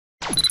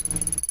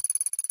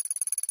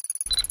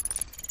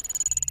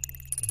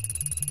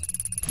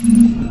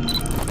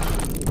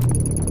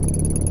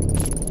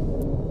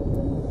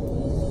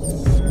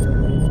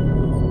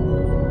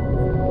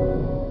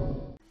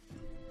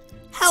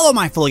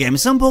Hello my fellow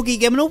gamers, I'm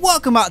Geek Gaming and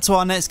welcome back to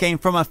our next game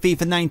from our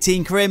FIFA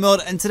 19 career mode.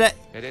 And today,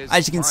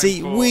 as you can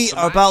see, we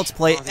are about to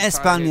play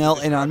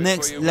Espanyol in our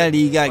next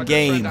Liga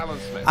game.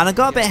 And I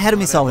got a bit ahead of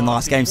myself in the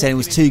last game, saying it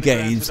was 2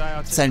 games,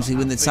 essentially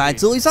win the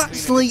title. It's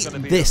actually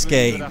this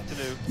game.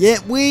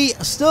 Yet we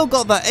still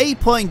got that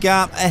 8-point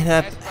gap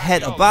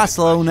ahead of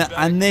Barcelona,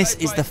 and this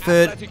is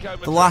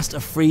the last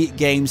of 3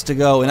 games to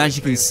go. And as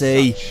you can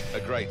see,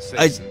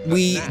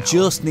 we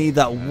just need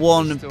that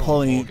 1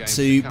 point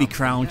to be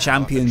crowned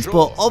champions.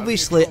 But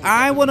obviously,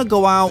 I want to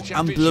go out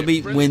and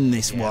bloody win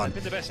this one.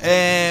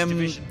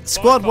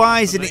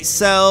 Squad-wise in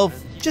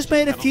itself, just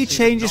made a few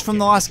changes from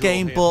the last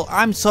game, but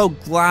I'm so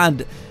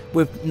glad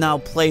we're now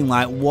playing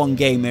like 1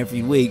 game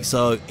every week,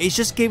 so it's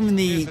just giving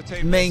the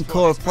main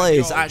core of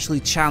players actually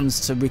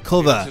chance to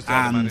recover,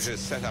 and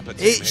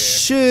it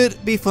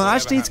should be fun. I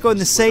just need to go in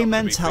the same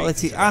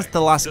mentality as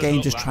the last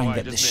game, just try and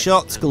get the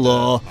shots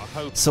galore,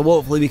 so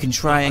hopefully we can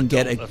try and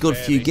get a good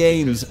few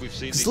games,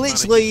 because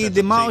literally the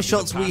amount of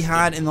shots we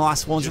had in the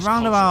last one was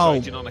around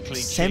about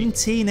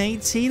 17,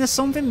 18 or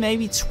something,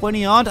 maybe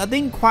 20 odd. I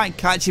didn't quite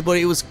catch it, but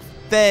it was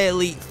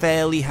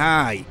fairly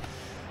high.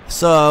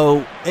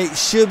 So it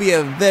should be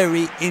a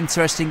very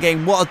interesting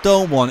game. What I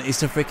don't want is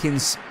to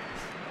freaking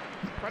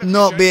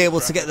not be able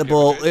to get the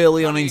ball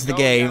early on into the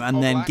game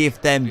and then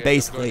give them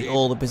basically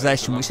all the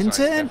possession, which in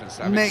turn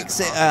makes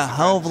it a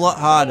hell of a lot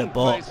harder.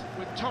 But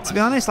to be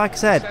honest, like I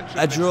said,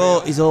 a draw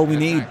is all we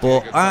need,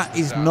 but that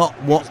is not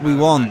what we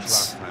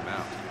want.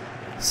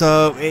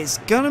 So it's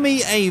going to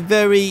be a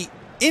very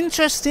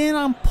interesting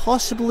and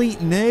possibly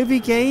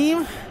nervy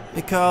game,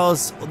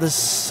 because there's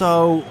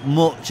so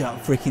much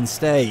at freaking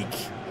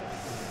stake.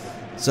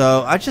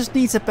 So I just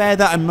need to bear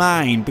that in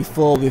mind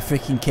before we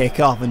freaking kick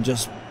off, and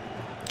just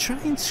try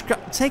and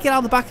take it out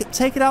of the back,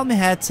 take it out of my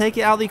head, take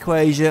it out of the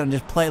equation, and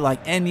just play like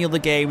any other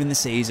game in the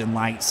season,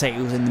 like say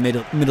it was in the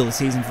middle of the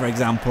season, for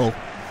example.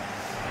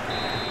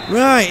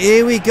 Right,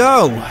 here we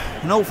go,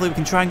 and hopefully we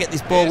can try and get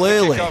this ball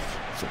early.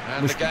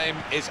 And the game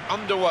is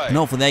underway. And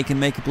hopefully they can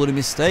make a bloody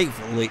mistake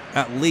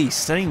at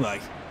least,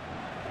 anyway.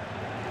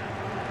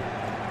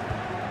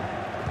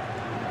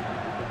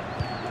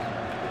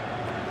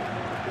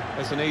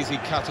 It's an easy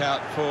cutout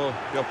for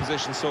the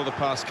opposition, saw the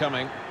pass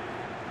coming.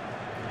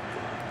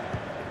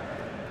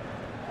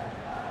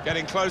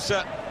 Getting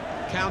closer,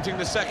 counting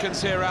the seconds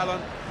here,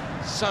 Alan.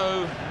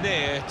 So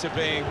near to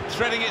being,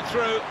 threading it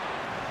through.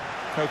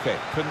 Okay,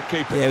 couldn't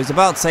keep it. Yeah, I was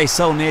about to say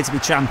so near to be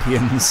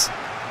champions.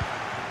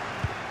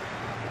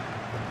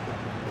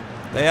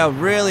 They are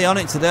really on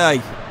it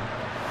today.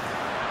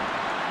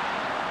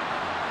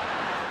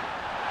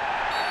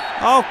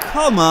 Oh,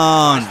 come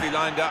on! Nicely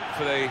lined up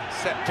for the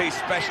set-piece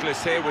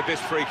specialist here with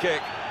this free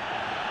kick.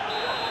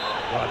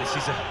 Well, this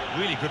is a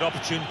really good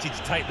opportunity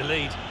to take the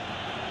lead.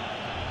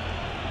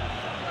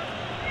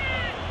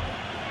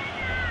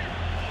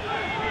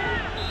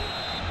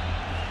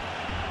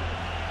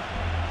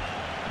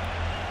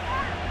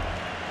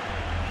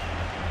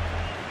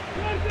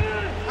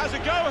 Has a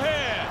go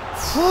here.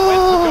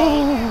 Went for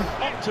goal.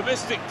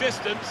 Optimistic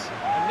distance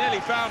and nearly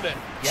found it.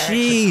 Yeah,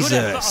 Jesus!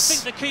 I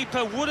think the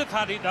keeper would have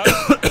had it though.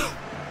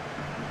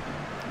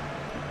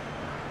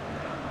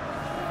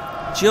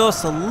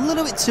 Just a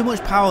little bit too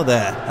much power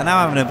there, and now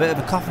having a bit of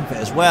a coughing fit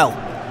as well.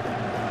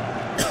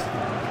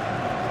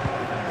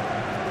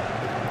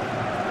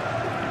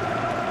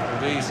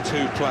 These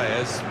 2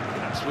 players,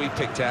 perhaps we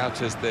picked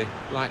out as the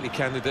likely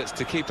candidates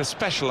to keep a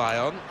special eye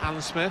on.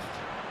 Alan Smith.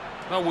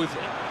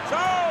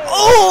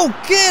 Oh,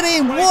 get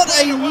him! What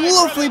a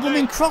lovely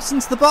blooming cross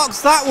into the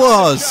box that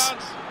was!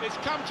 It's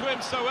come to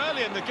him so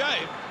early in the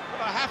game,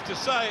 but I have to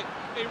say,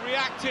 he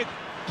reacted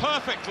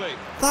perfectly.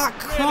 That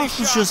cross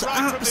was just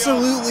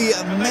absolutely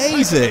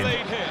amazing.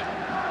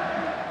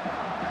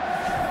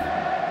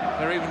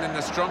 They're even in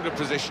a stronger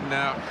position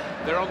now.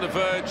 They're on the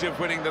verge of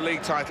winning the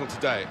league title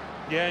today.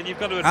 Yeah, and you've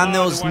got to and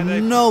there was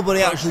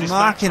nobody actually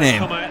marking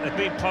him. They've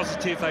been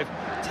positive. They've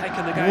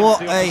taken the game.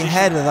 What a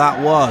header that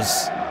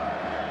was!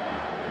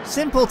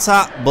 Simple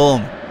tap,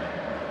 boom.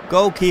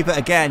 Goalkeeper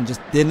again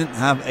just didn't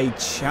have a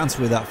chance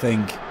with that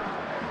thing.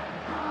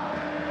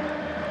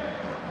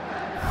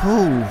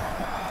 Whew.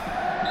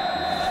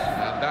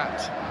 And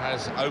that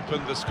has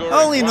opened the scoring.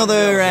 Only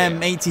another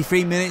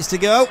 83 minutes to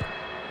go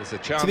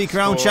to be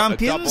crowned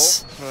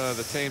champions. For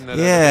the team that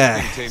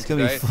it's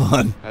going to be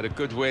fun. Had a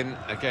good win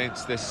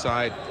against this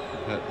side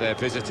that they're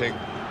visiting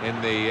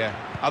in the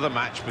other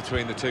match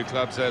between the 2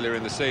 clubs earlier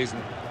in the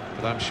season.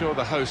 But I'm sure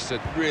the hosts are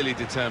really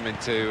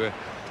determined to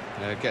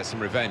get some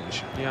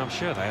revenge. Yeah, I'm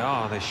sure they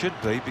are. They should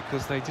be,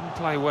 because they didn't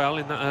play well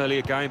in that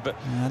earlier game. But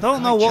I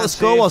don't know what the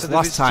score was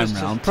last time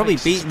round. Probably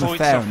beaten a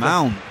fair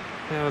amount.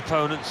 Their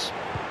opponents.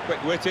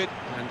 Quick-witted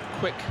and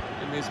quick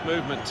in his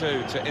movement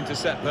too to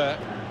intercept there.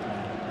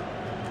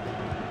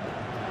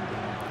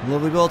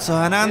 Lovely ball to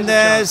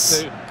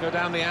Hernandez. To go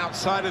down the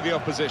outside of the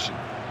opposition.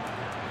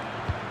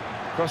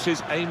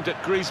 Crosses aimed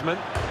at Griezmann.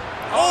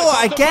 Oh,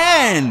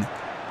 again!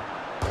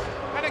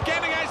 And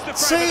again against the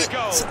front of the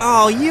goal.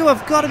 Oh, you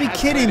have got to be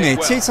kidding me.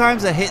 Well. 2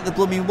 times I hit the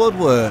blooming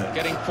woodwork.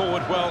 Getting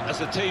forward well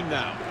as a team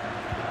now.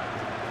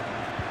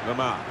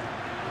 Lamar.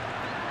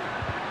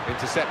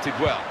 Intercepted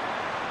well.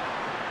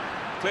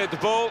 Cleared the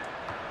ball.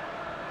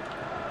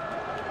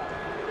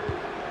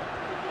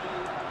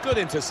 Good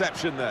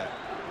interception there.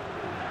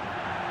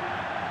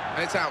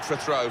 And it's out for a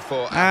throw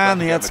for Atlético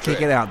And they had to Madrid.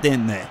 kick it out,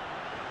 didn't they?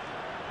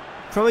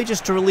 Probably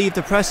just to relieve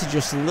the pressure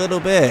just a little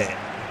bit.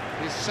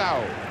 Here's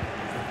Saul.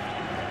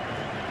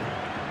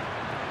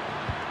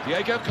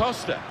 Diego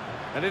Costa.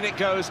 And in it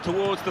goes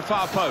towards the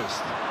far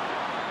post.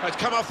 It's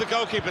come off the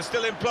goalkeeper,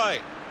 still in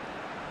play.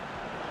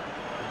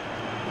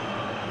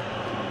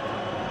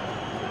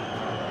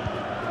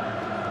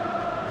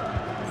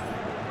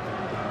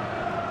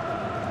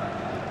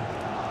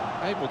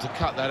 Able to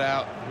cut that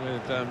out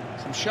with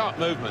some sharp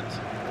movement.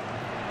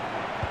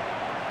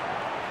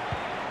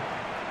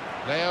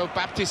 Leo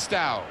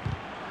Baptistao.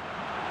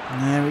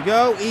 There we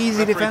go, easy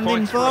Referee defending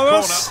points for for a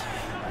us.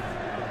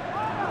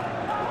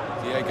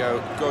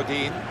 Diego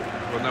Godin.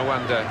 Well, no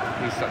wonder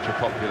he's such a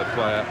popular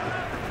player.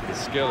 His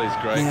skill is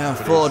great. Yeah, I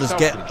but thought his I'd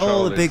just get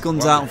all the big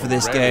guns out for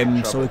this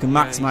game so we can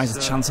maximise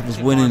the chance of us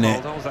winning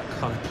it. I was that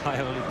kind of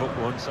player, only booked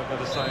once, I've got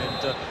to say,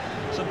 and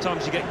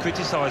sometimes you get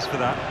criticised for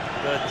that,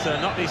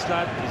 but not this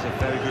lad. He's a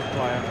very good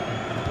player.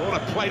 Corner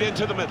played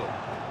into the middle.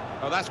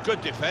 Oh, that's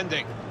good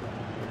defending.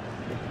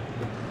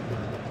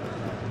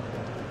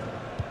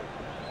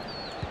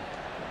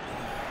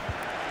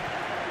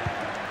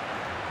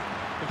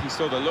 I think he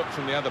saw the look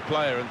from the other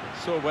player and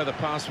saw where the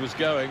pass was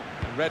going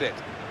and read it.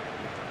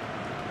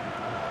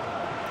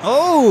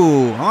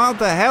 Oh, how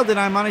the hell did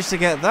I manage to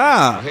get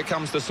that? Well, here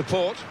comes the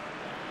support.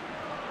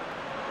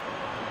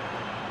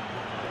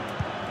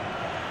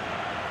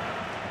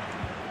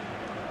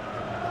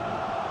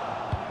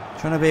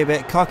 Trying to be a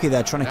bit cocky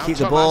there, trying to Now keep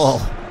the Thomas. ball.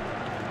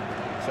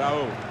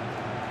 So,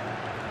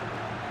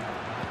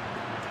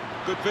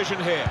 good vision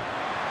here.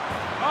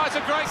 Oh, it's a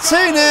great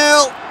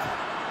goal. 2-0.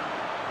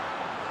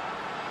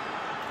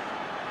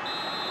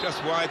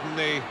 Just widen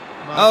the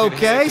margin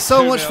here Okay, to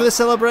so 2-0. much for the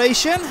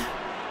celebration.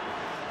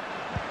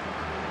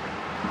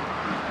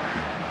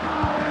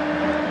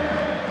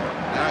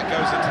 Now it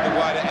goes into the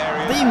wider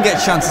area. I didn't even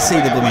get a chance to see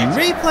the blooming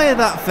replay of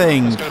that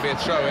thing. It's going to be a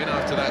throw-in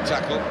after that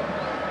tackle.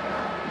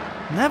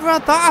 Never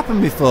had that happen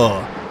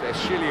before.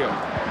 Deschilio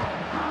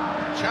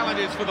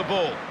challenges for the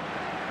ball.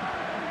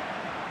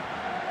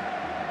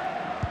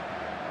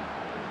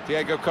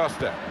 Diego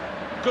Costa.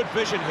 Good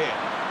vision here.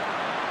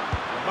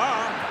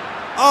 Lamar.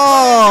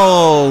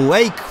 Oh,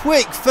 a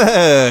quick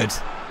third.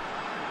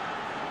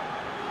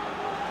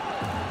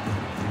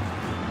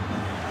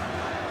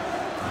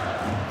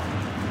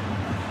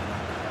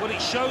 Well,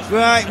 it shows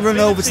Right, run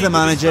over to the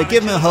manager,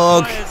 give him a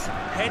hug.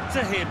 Head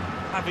to him,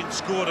 having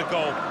scored a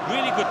goal.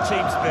 Really good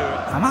team spirit.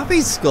 I'm happy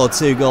he scored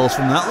 2 goals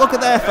from that. Look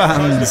at their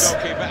fans. The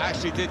goalkeeper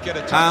actually did get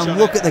a touch And on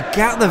look it. at the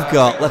gap they've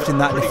got left in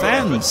that Pretty good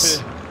effort defence.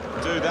 to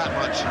do that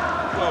much.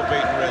 Well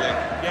beaten, really.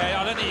 Yeah,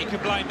 I don't think you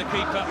can blame the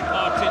keeper,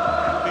 Martin.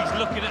 He's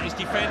looking at his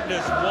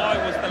defenders. Why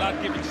was the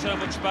lad given so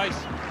much space?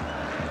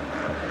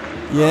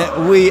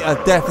 Yeah, we are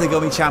definitely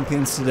going to be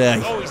champions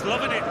today. Oh, he's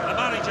loving it, the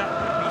manager.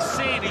 He's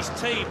seeing his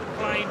team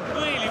playing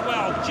really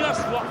well, just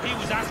what he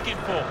was asking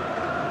for.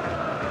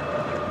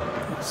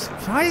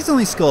 Surprised he's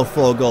only scored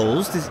 4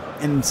 goals this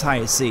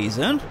entire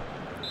season.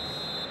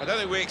 I don't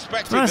think we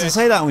expected Nice to this.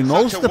 say that with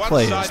most Such of the a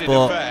players, one-sided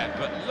but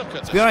affair, look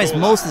at to be honest, scoreline.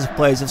 most of the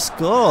players have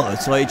scored,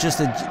 so it's just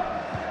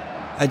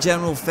a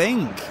general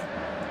thing.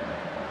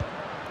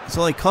 It's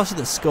only Costa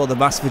that scored the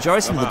vast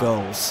majority of the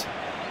goals.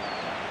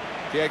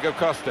 Diego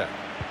Costa.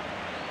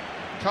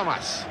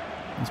 Thomas.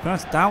 It's going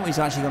to doubt he's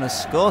actually going to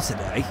score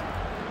today.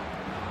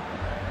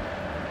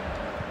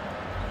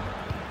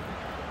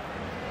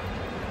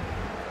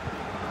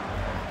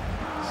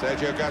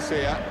 Sergio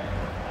Garcia.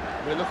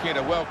 We're looking at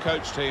a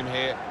well-coached team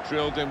here,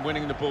 drilled in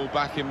winning the ball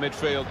back in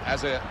midfield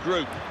as a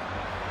group.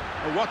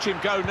 Well, watch him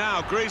go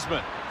now,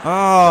 Griezmann.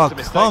 Oh, Just a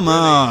mistake, come really.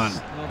 on. It's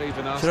not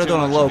even asked Should have too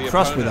done a much low of the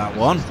cross with opponent. that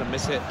one. It's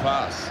just a mishit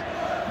pass.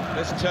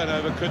 This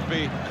turnover could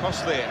be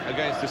costly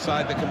against a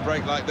side that can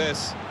break like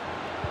this.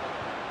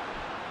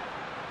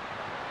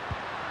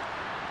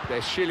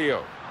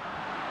 Deschilio.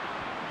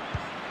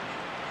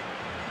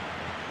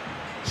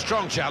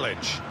 Strong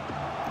challenge.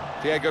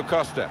 Diego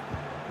Costa.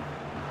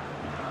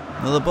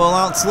 Another ball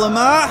out to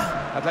Lamar.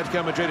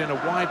 Atletico Madrid in a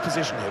wide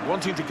position here,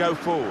 wanting to go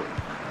forward.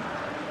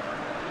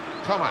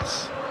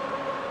 Thomas.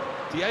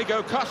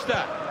 Diego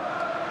Costa.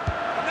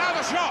 Now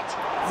the shot.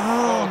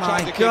 Oh tried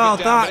to my keep God,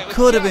 it down, but that it was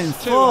could have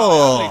just been too high,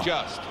 4. only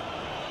just.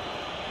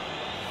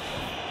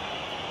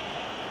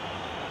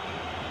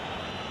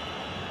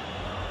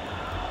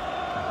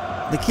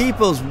 The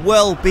keeper's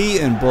well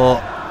beaten,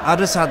 but I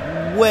just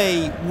had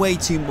way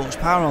too much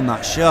power on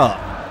that shot.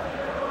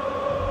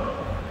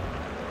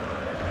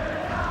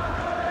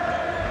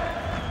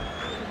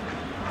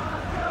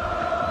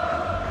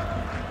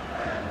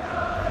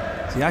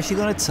 Is he actually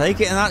going to take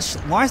it? And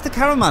why is the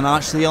cameraman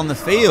actually on the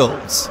field?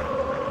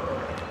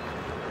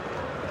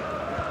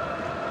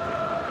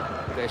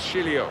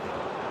 Deschilio.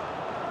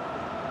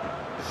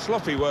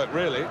 Sloppy work,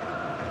 really.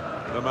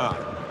 Lamar.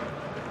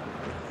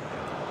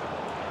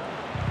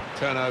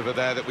 Turnover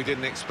there that we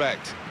didn't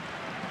expect.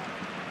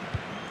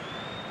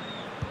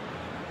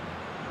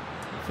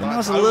 There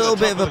was a little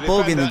bit of a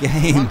bug in the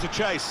game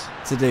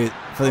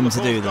for them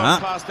to do that.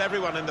 Past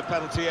everyone in the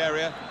penalty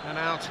area and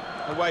out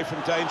away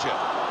from danger.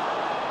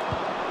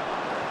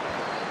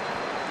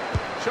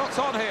 Shots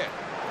on here.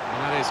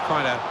 And that is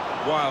quite a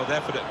wild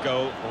effort at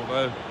goal,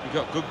 although you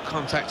got good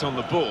contact on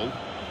the ball.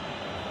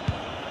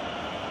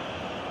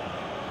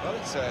 Well,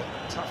 it's a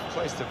tough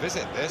place to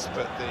visit this,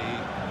 but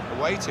the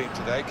away team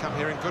today come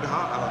here in good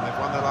heart, Alan. They've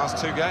won their last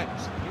 2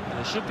 games. Yeah,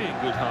 they should be in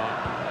good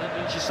heart.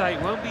 As you say,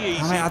 it won't be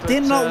easy. I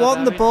did not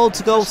want the ball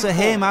to go to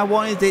him. I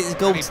wanted it to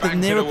go to the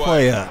nearer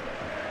player.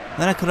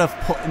 Then I could have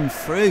put him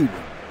through.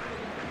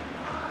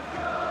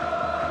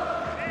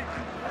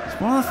 It's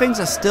one of the things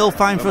I still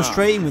find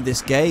frustrating with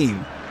this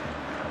game.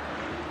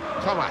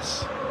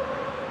 Thomas.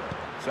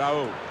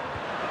 Saul.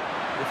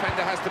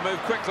 Defender has to move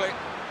quickly.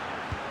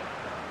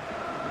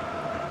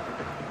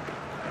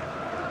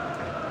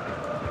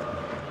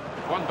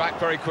 One back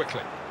very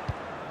quickly.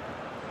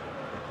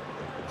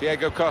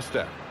 Diego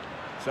Costa.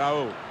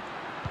 Saul.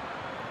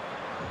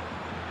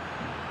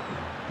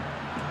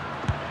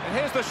 And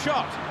here's the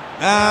shot.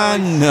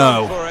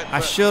 No. I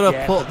should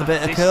have put the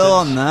bit of curl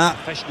on that.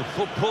 Professional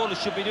footballers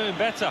should be doing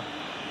better.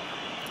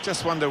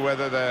 Just wonder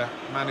whether the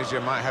manager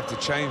might have to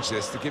change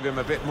this to give him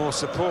a bit more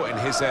support in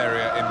his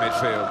area in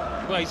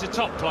midfield. Well, he's a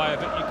top player,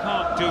 but you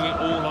can't do it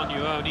all on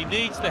your own. He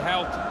needs the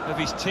help of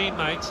his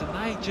teammates, and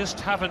they just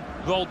haven't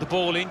rolled the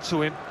ball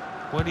into him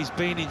when he's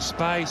been in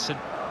space, and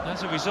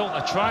as a result,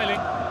 they're trailing.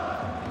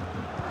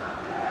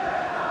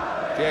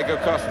 Diego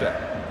Costa.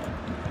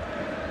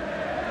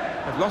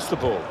 Have lost the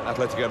ball,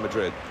 Atletico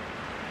Madrid.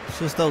 It's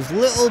just those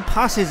little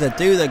passes that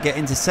get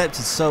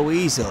intercepted so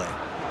easily.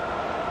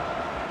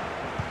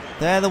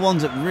 They're the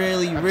ones that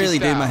really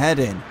do my head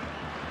in.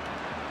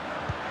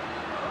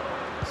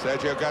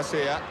 Sergio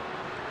Garcia.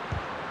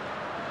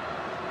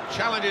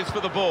 Challenges for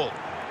the ball.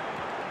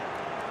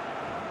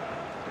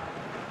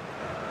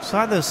 It's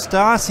like they're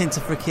starting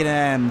to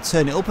freaking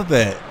turn it up a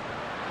bit.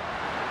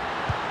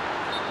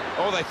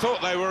 Oh, they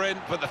thought they were in,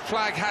 but the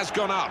flag has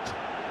gone up.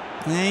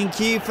 Thank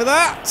you for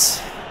that.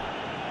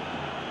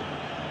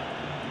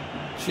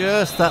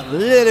 Just that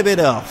little bit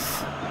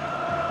off.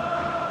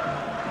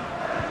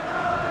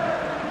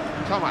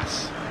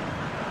 Thomas.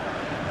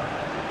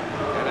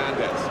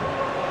 Hernandez.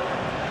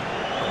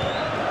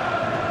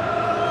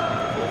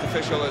 Fourth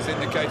official has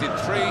indicated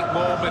 3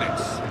 more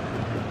minutes.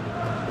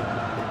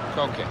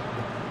 Conke.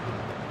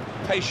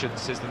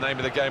 Patience is the name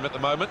of the game at the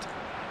moment.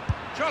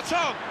 Shot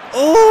on!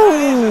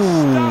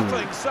 Oh!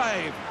 Startling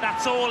save.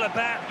 That's all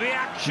about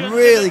reaction.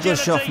 Really good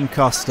shot from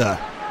Costa.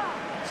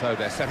 So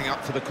they're setting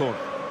up for the corner.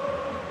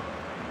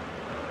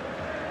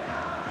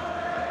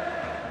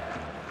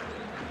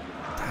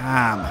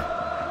 Damn.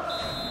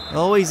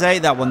 Always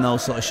hate that when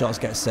those sort of shots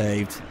get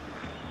saved.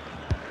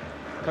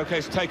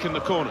 Koke's taken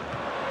the corner.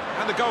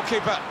 And the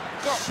goalkeeper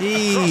got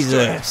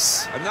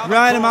Jesus.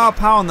 Right amount of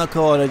power on the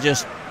corner,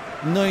 just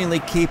knowingly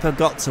keeper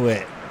got to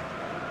it.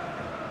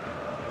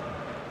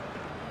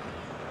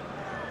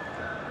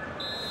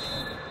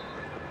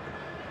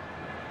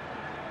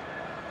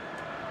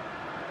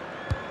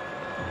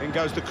 In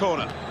goes the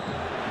corner.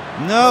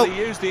 No. Well,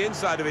 he used the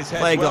inside of his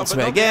head. Play got to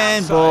it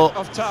again, but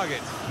off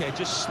target. Yeah,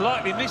 just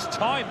slightly missed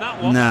time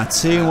that one. Nah,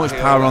 too much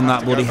power on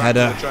that bloody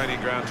header. To the training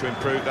ground to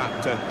improve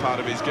that part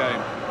of his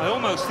game. I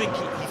almost think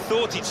he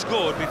thought he'd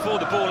scored before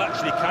the ball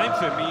actually came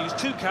for him. He was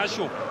too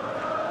casual.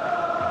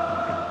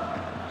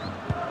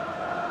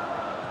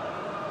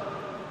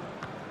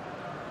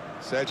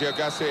 Sergio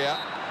Garcia.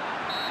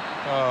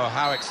 Oh,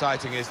 how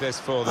exciting is this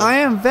for them? I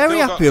am very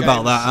happy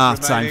about that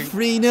half-time.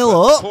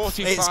 3-0 up.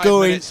 It's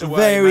going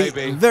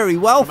very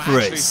well for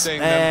us. Are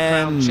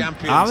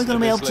we going to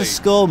be able to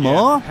score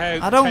more?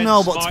 I don't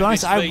know, but to be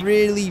honest, I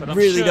really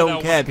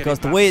don't care, because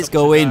the way it's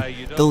going,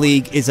 the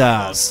league is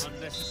ours.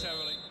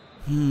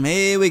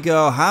 Here we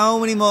go. How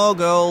many more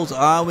goals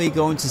are we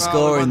going to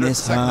score in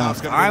this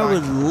half? I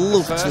would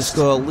love to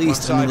score at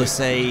least another,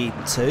 say,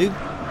 2.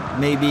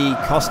 Maybe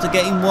Costa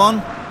getting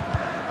 1.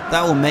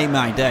 That will make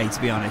my day,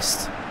 to be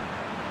honest.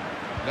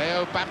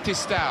 Leo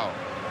Baptistao.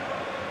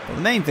 But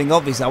the main thing,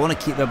 obviously, I want to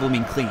keep the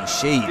blooming clean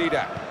sheet.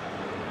 Dida.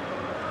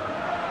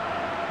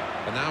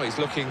 And now he's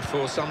looking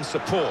for some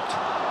support.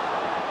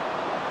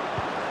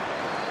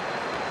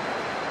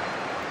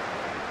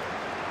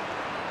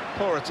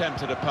 Poor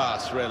attempt at a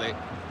pass, really.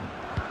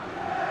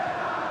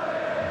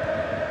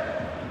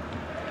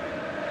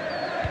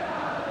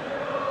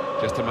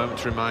 Just a moment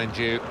to remind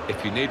you,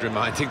 if you need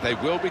reminding, they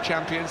will be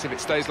champions if it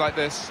stays like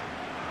this.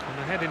 And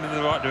they're heading in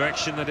the right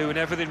direction. They're doing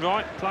everything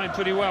right, playing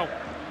pretty well.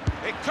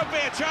 It could be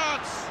a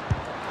chance.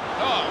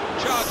 Oh,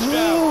 charged down.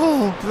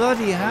 Oh,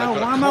 bloody hell!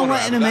 Why am I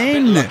letting him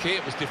in? Lucky,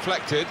 it was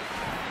deflected.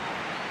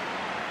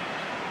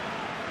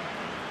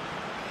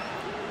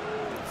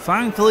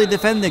 Thankfully,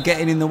 defender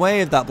getting in the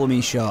way of that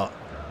blooming shot.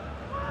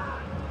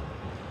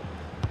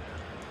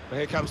 Well,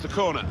 here comes the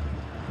corner.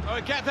 Oh,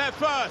 get there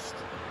first.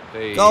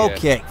 Goal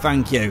kick,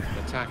 thank you.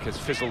 The attack has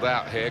fizzled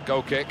out here.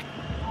 Goal kick.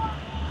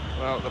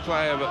 Well, the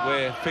player that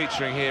we're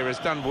featuring here has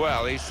done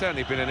well. He's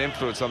certainly been an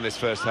influence on this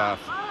first half.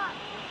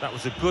 That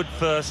was a good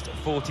first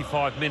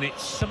 45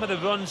 minutes. Some of the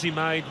runs he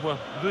made were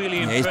really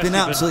impressive. He's been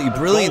absolutely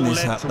brilliant in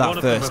that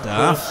first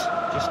half.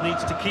 Just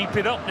needs to keep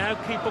it up now,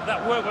 keep up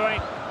that work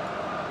rate.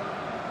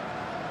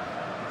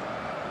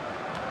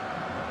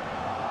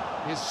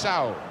 Here's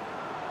Sao.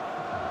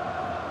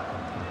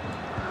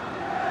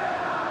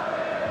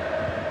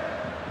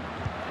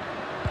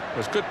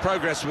 There's good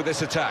progress with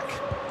this attack.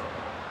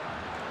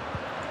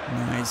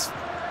 Nice.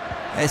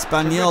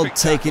 Espanyol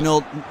taking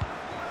up.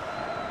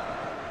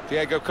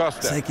 Diego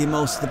Costa. Taking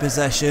most of the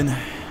possession.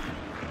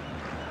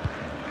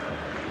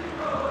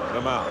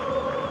 Lamar.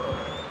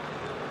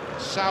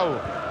 Sao.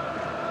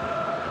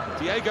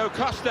 Diego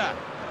Costa.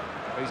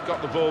 He's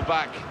got the ball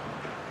back.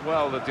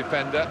 Well, the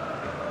defender.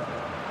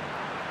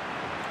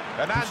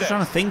 I'm just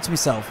trying to think to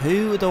myself,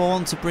 who do I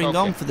want to bring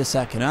on for the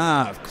second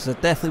half? Because I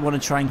definitely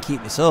want to try and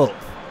keep this up.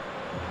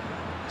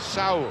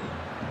 Sao.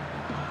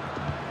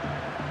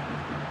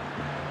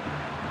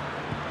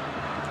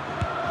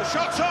 The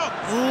shot's on.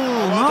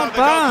 Ooh, not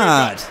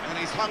bad. And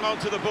he's hung on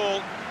to the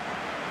ball.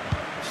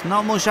 There's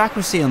not much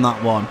accuracy on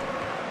that one.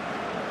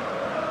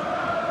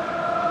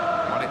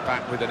 Won it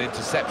back with an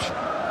interception.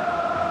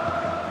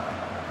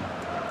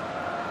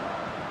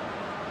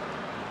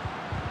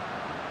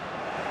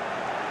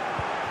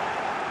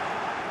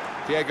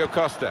 Diego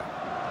Costa.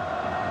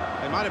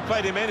 They might have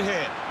played him in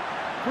here.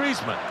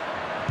 Griezmann.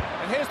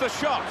 And here's the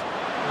shot.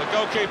 And the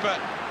goalkeeper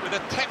with a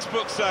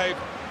textbook save.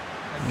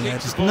 Yeah,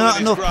 just not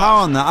enough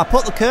power on that. I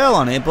put the curl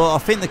on it, but I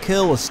think the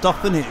curl was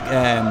stopping it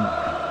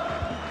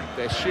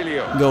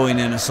going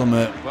in or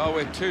something. Well,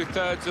 we're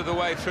 2/3 of the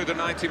way through the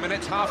 90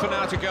 minutes, half an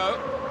hour to go.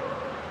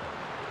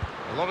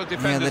 A lot of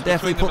defenders. Yeah, they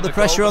definitely put the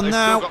pressure on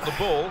now. Still got the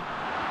ball.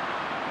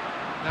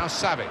 Now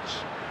Savage.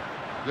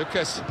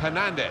 Lucas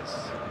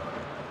Hernandez.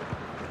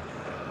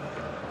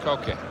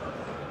 Koke.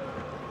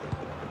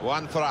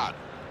 Juan Ferran.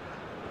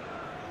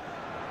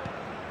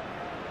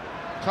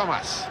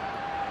 Thomas.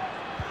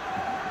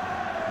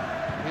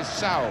 Here's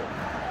Sao.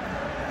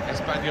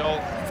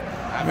 Espanyol.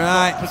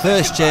 Right,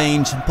 first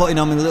change. I'm putting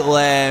on my little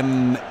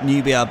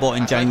newbie I bought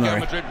in January.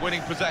 Madrid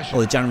winning possession.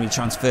 Or the January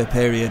transfer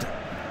period.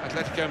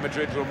 Atletico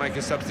Madrid will make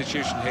a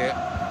substitution here.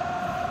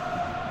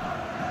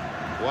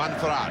 Juan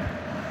Ferran.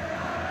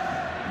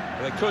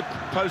 They could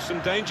pose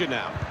some danger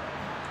now.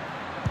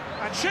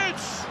 And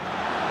shoots!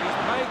 He's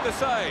made the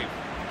save.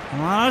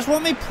 I just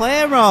want me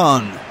player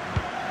on.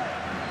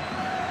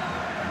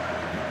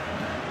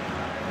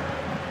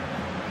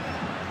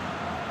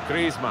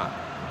 Griezmann.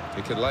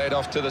 He can lay it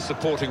off to the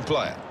supporting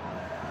player.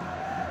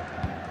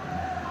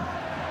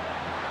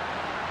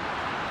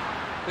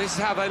 This is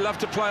how they love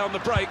to play on the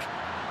break.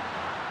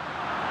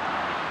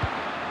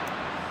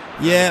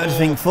 Yeah, I just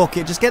think, fuck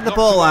it, just get the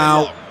ball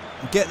out,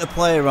 get the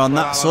player on,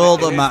 that's all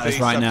that matters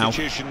right now.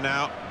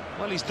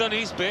 Well, he's done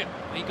his bit.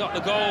 He got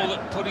the goal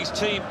that put his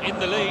team in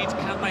the lead.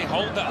 Can they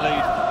hold that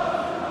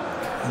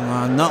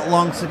lead? Not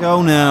long to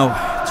go now.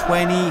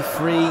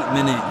 23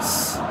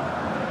 minutes.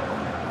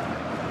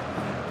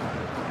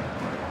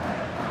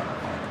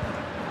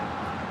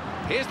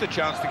 Here's the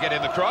chance to get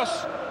in the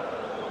cross.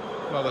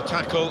 Well, the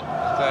tackle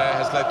there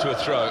has led to a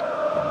throw.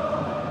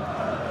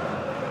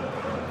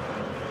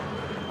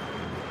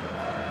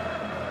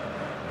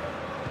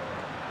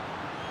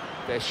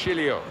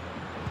 Deschilio.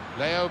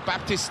 Leo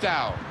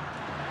Baptistao.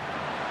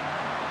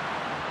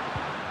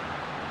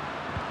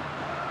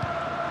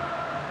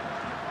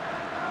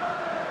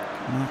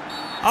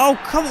 Oh,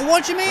 come on,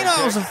 what do you mean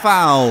that was a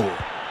foul?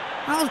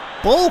 That was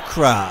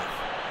bullcrap.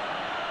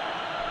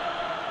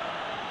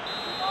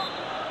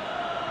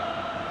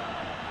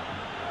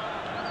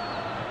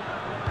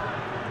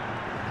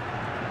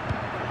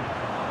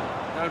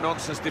 No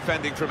nonsense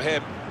defending from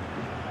him.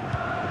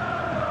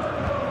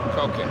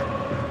 Koke.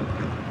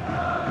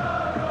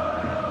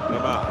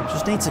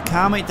 Just need to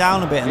calm it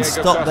down a bit and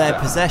stop their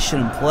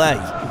possession and play.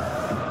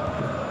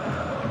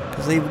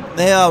 Because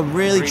they are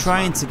really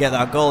trying to get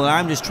that goal, and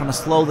I'm just trying to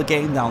slow the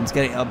game down to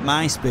get it at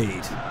my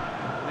speed.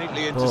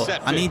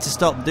 But I need to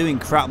stop doing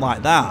crap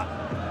like that.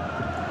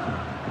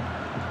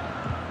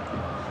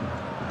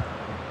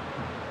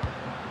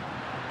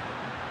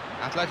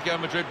 Atletico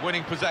Madrid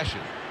winning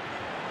possession.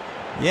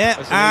 Yeah,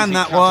 and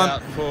that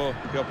one. For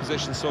the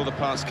opposition saw the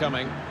pass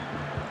coming.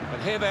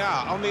 And here they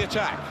are on the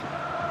attack.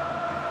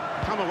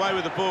 Come away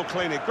with the ball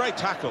cleanly. Great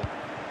tackle.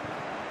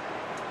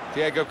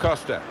 Diego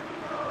Costa.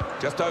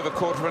 Just over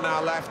quarter of an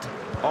hour left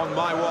on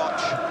my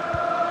watch.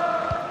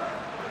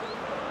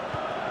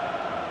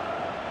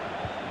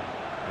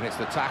 And it's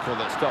the tackle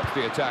that stops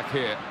the attack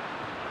here.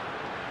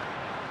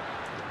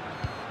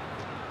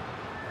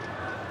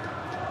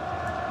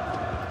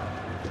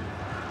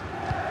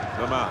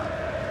 Lamar.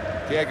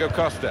 Diego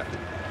Costa.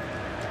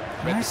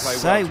 I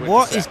say,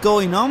 what is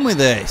going on with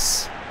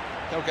this?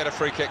 They'll get a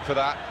free kick for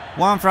that.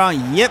 One for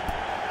yep,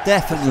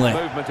 definitely.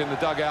 Movement in the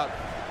dugout.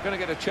 Going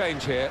to get a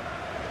change here.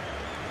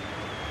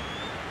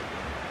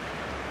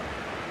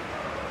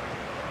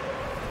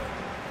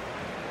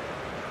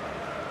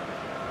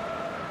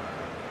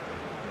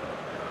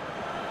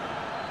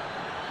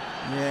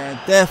 Yeah,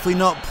 Definitely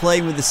not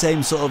playing with the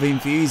same sort of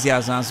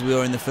enthusiasm as we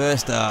were in the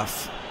first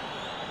half.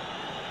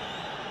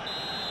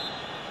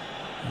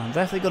 I'm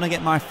definitely going to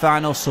get my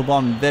final sub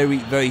on very,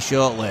 very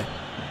shortly.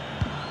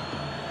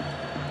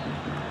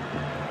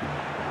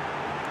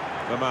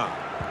 Lamar.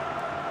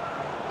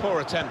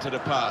 Poor attempt at a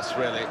pass,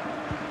 really.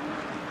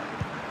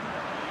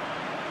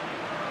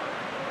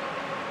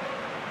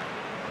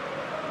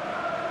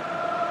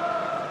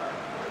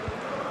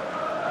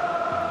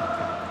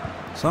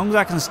 As long as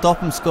I can stop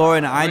him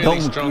scoring, I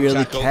don't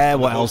really care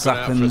what else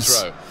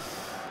happens.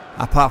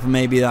 Apart from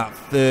maybe that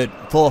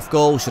fourth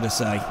goal, should I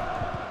say.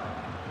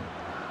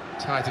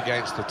 Tight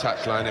against the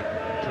touchline, and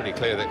pretty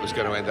clear that it was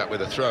going to end up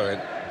with a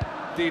throw-in.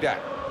 Didac.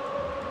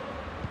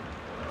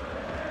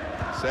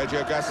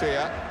 Sergio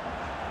Garcia.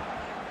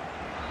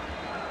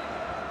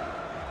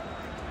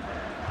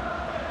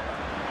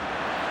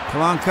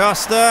 Come on,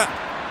 Costa.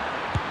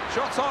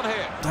 Shots on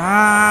here.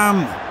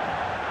 Damn.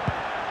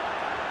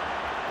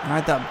 I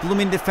had that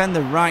blooming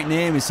defender right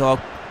near me, so it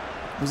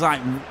was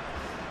like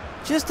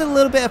just a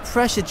little bit of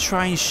pressure to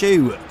try and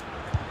shoot.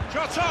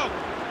 Shots on.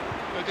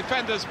 The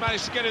defenders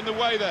managed to get in the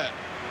way there.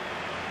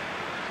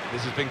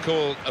 This has been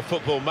called a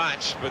football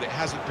match, but it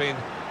hasn't been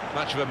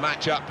much of a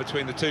match-up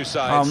between the two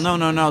sides. Oh, no,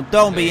 no, no,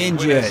 don't be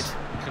injured.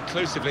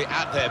 Conclusively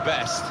at their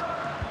best.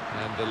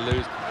 And the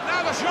lose.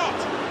 Now the shot!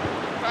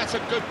 That's a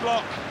good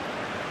block.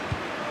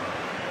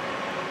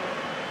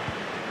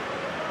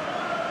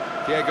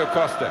 Diego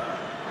Costa.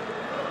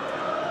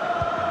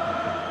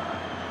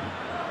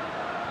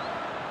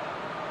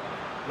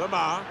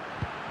 Lamar.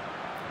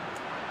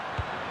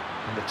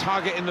 And the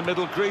target in the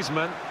middle,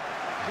 Griezmann.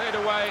 Cleared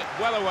away,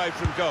 well away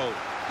from goal.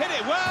 Hit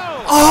it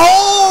well!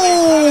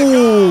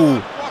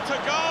 Oh! What a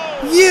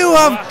goal! You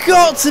have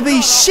got to be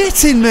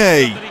shitting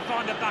me!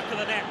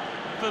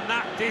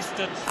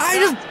 I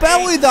just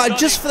bellied that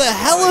just for the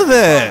hell of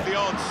it! The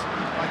odds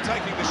by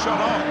taking the shot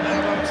on,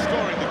 let alone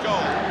scoring the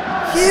goal.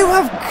 You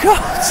have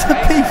got to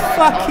be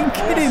fucking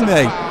kidding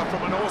me!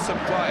 From an awesome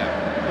player.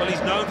 Well,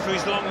 he's known for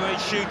his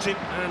long-range shooting,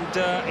 and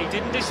he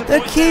didn't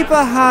disappoint. The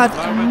keeper had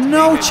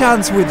no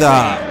chance with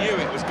that. He knew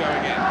it was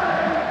going in.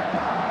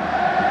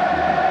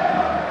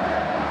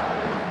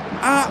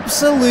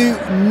 Absolute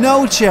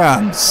no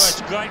chance.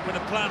 Well, it's great when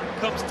a plan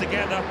comes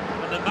together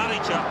and the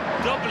manager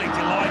doubly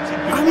delighted.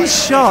 I'm in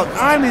shock.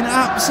 I'm in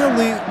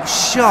absolute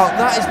shock.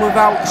 That is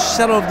without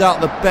shadow of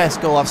doubt the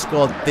best goal I've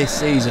scored this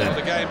season. Well,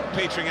 the game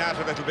petering out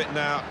a little bit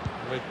now,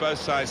 with both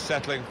sides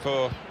settling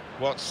for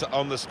what's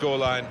on the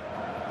scoreline.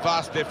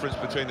 Vast difference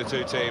between the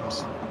two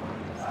teams.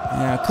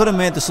 Yeah, I could have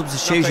made the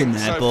substitution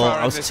there, but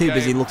I was too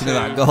busy looking at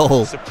that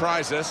goal.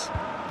 Surprise us.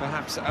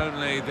 Perhaps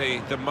only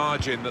the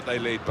margin that they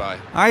lead by.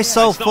 I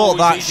so thought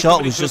that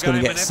shot was just going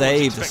to get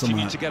saved or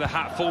something.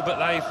 Can't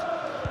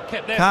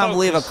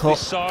believe I caught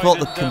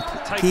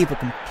the keeper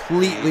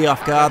completely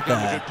off guard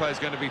there. The good player's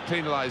going to be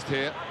penalised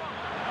here.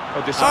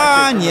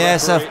 And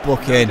yes, F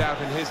booking.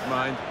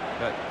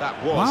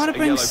 Why would I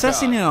bring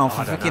Sessegnon off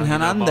for freaking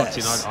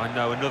Hernandez? I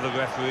know another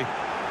referee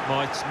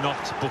might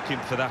not book him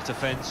for that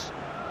offence.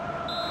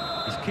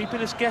 He's keeping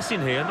us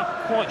guessing here.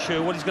 Not quite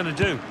sure what he's going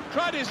to do.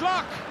 Tried his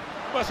luck.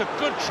 Well, it's a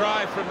good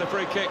try from the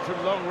free kick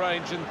from long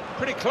range and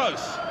pretty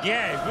close.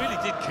 Yeah, it really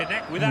did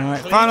connect with that.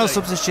 Right, final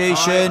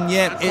substitution.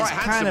 Yep, it's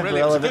kind of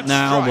relevant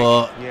now,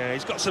 but yeah,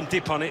 he's got some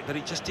dip on it, but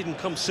it just didn't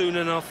come soon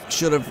enough. I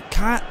should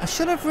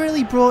have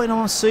really brought it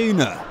on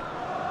sooner.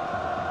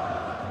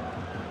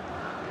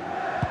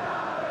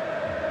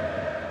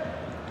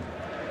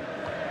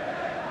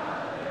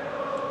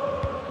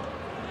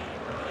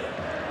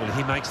 Well,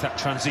 he makes that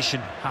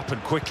transition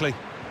happen quickly.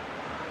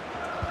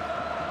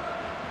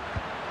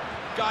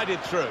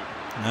 Guided through.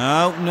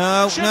 No,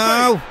 no,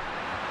 no.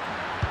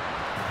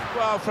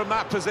 Well, from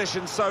that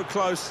position, so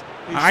close.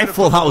 I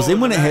thought that was in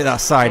when it hit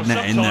that side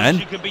netting then.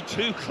 You can be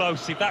too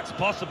close if that's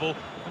possible,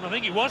 and I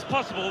think it was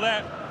possible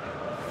there.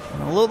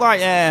 It looked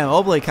like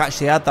Oblak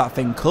actually had that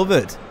thing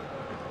covered.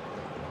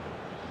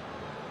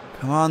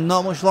 Come on,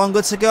 not much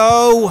longer to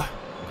go.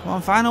 Come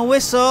on, final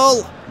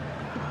whistle.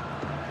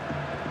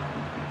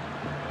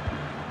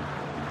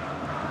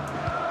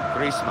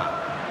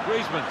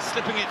 Griezmann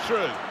slipping it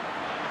through.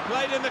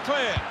 Played in the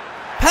clear.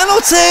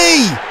 Penalty!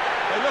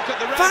 They look at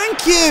the ref.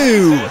 Thank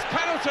you!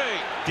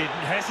 Penalty!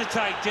 Didn't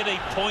hesitate, did he?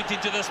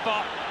 Pointed to the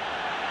spot.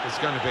 It's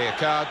going to be a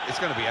card. It's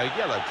going to be a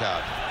yellow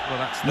card. Well,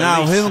 that's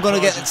now, who am I going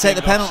to get to take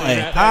the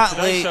penalty?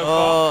 Partly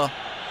or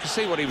to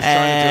see what he was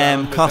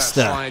trying to do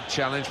Costa. That slide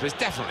challenge, but it's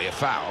definitely a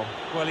foul.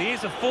 Well, he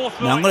is a fourth.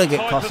 Now I'm going to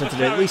get Costa to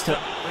do at least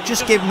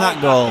just give him that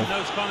goal.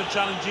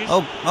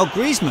 Oh,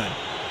 Griezmann.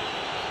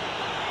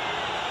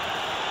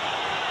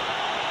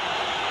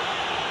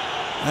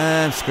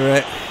 Screw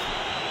it.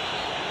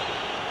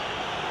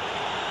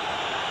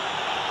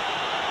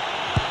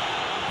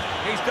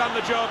 He's done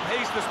the job.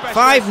 He's the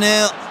specialist.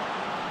 5-0.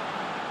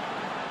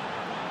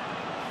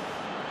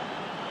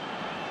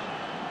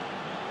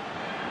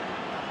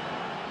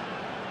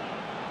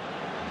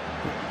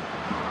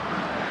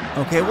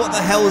 Okay, what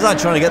the hell was that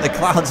trying to get the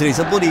clouds in? It's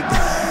a bloody...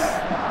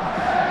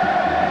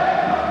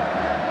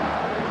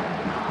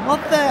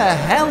 What the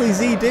hell is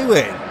he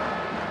doing?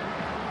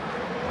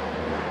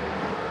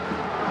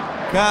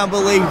 Can't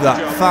believe that.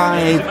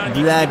 5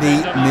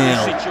 bloody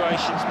nil.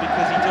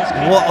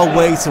 What a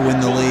way to win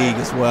the league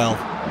as well.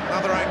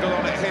 Another angle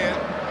on it here.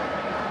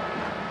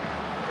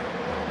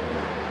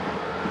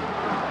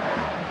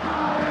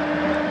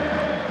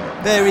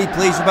 Very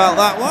pleased about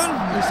that one.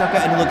 At least I'll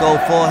get another goal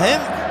for him.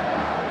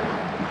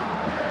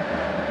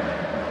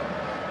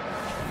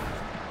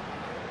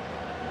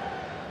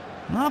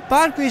 Not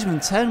bad,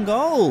 Griezmann. 10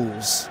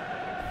 goals.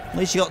 At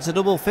least you got to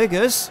double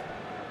figures.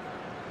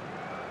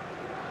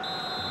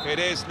 It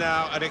is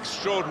now an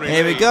extraordinary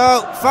Here we lead.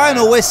 go.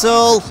 Final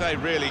whistle. Say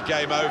really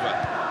game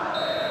over.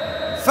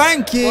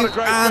 Thank you.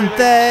 And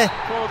there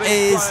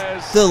is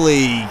the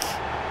league.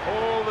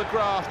 All the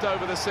graft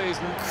over the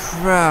season.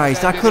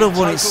 Christ, I could have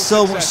won it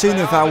so much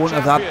sooner if I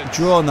wouldn't have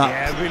drawn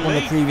that one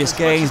of the previous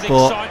games,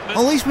 but at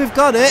least we've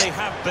got it. They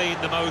have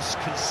been the most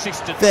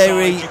consistent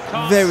Very, side. You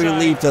can't very say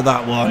relieved of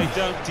that one. They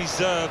don't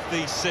deserve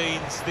these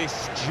scenes,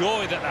 this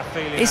joy that they're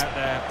feeling out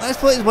there. Let's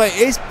put it this way,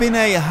 it's been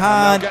a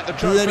hard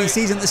bloody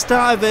season. At the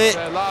start of it,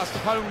 Their last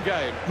home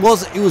game.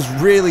 it was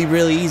really,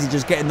 really easy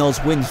just getting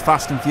those wins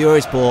fast and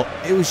furious, but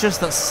it was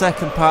just that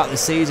second part of the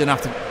season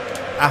after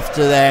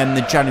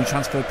the January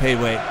transfer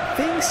period where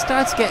things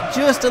started to get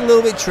just a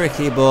little bit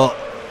tricky, but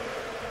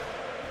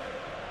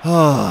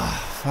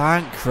oh,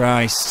 thank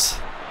Christ.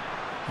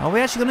 Are we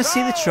actually going to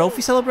see the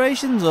trophy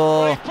celebrations,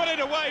 or? Put it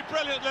away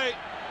brilliantly.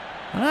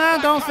 I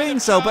don't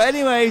think so, but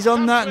anyways,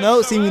 on that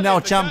note, seeing we're now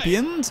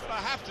champions,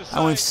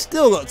 and we've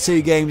still got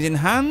 2 games in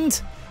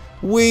hand,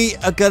 we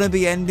are going to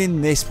be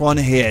ending this one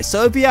here.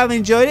 So if you have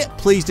enjoyed it,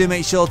 please do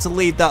make sure to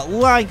leave that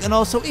like, and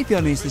also if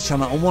you're new to the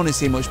channel and want to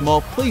see much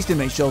more, please do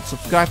make sure to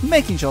subscribe,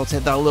 making sure to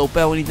hit that little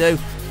bell when you do.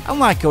 And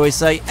like I always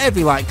say,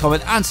 every like,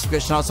 comment and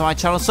subscription helps my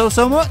channel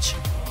so much,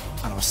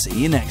 and I'll see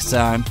you next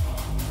time.